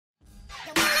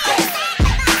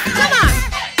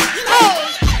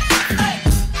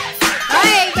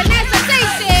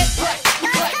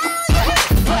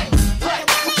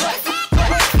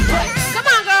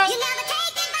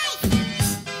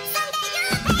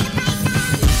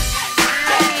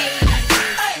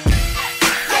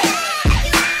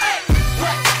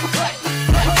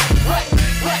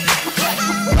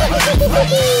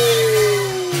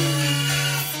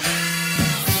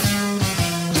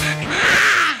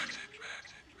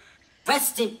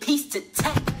Rest in peace to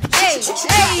Tech. Hey, 30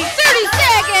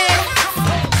 seconds.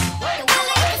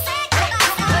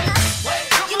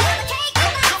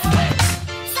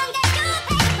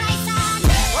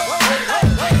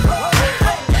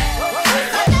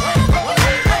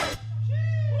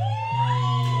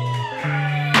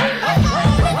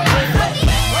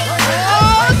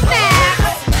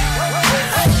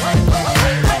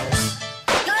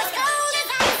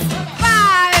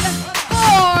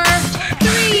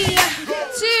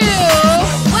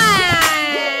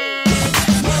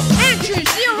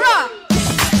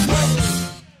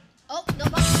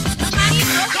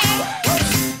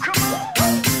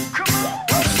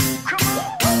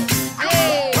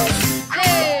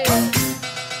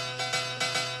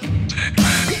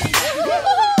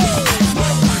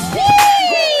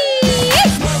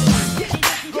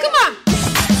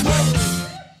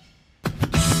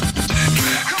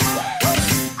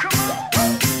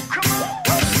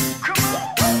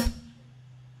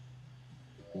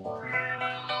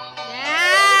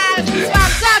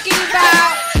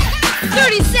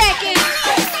 30 seconds.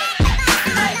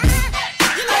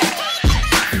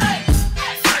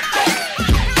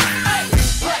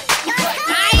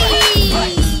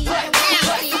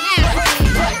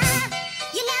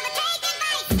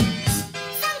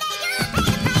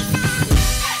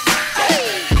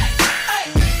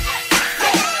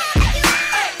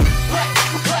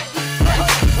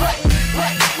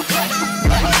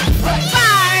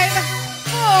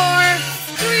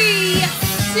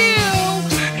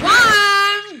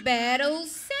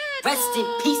 Rest in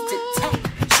peace to Tech.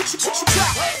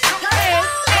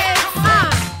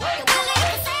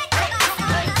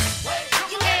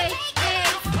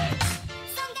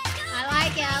 I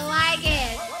like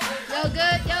it. Yo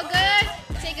good.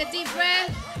 Take a deep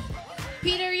breath.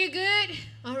 Peter, you good?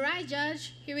 All right,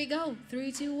 Judge. Here we go.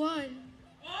 3, 2, 1.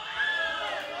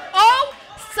 Oh,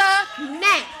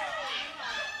 snap.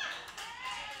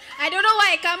 I don't know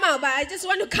why it come out, but I just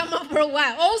want to come out for a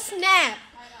while. Oh, snap.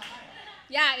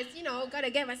 Yeah, it's, you know, gotta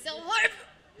get myself hype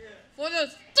for the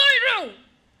third round.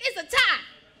 It's a tie.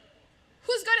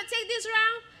 Who's gonna take this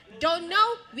round? Don't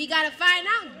know. We gotta find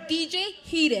out. DJ,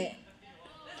 heat it.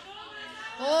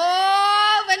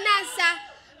 Oh, Vanessa.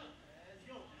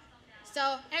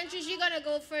 So, Antriksh, you're gonna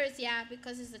go first, yeah,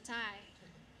 because it's a tie.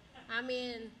 I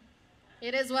mean,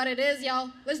 it is what it is,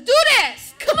 y'all. Let's do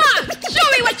this. Come on,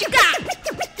 show me what you got.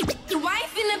 Your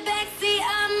wife in the backseat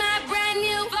of my brand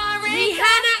new foreign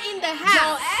Rihanna in the house.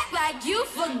 Don't act like you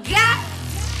forgot.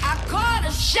 I called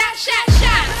a shot.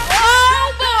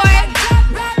 Oh boy.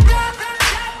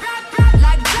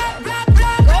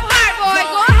 Go hard, boy.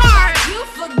 Go hard. You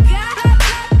forgot.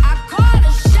 I called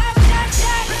a shot.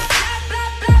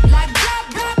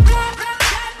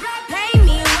 Pay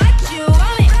me what you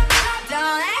want.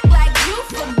 Don't act like you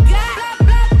forgot.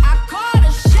 I called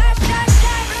a shot.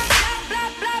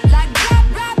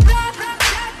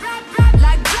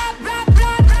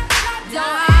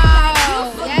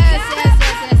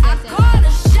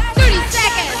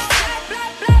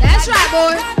 That's right,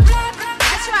 boy.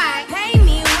 That's right. Pay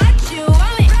me what you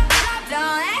want.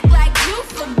 Don't act like you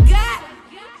forgot.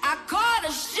 I called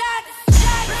a shot.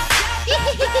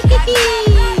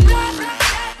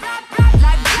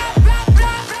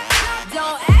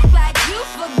 Don't act like you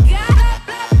forgot.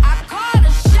 I called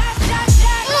a shot.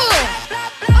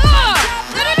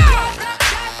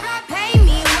 Pay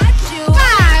me what you want.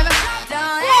 5,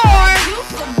 Don't act like you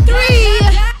 4, forgot. 3,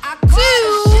 I called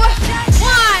 2,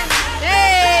 1.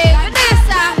 Hey,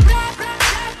 Vanessa.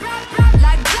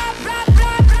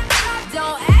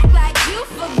 Don't act like you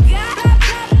forgot.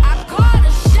 I called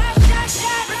a shot.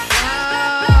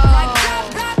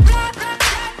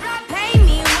 Pay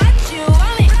me what you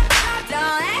want.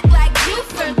 Don't act like you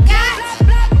forgot.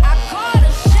 I called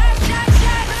a shot.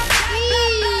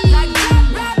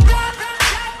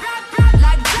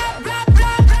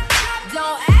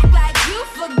 Don't act like you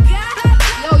forgot.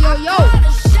 Yo.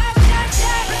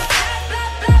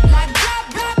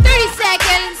 30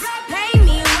 seconds. Pay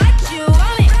me what you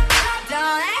want.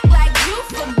 Don't act like you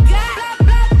forgot.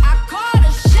 I called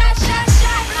a shot.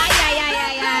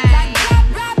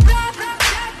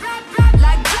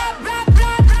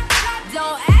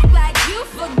 Don't act like you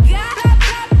forgot.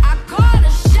 I called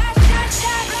a shot.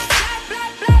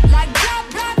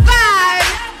 5,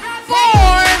 4,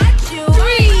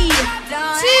 3,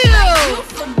 2,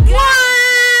 1.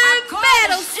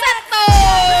 Battle settle.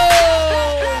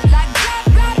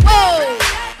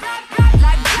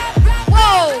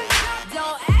 Whoa.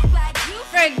 Don't act like you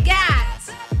Forgot.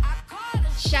 I called a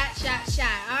Shot.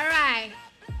 All right.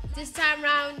 This time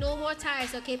round, no more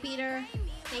ties, okay, Peter?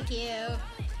 Thank you.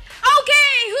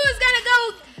 Okay, who's gonna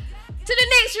go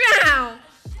next round.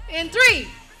 In 3,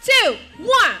 2,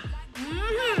 1.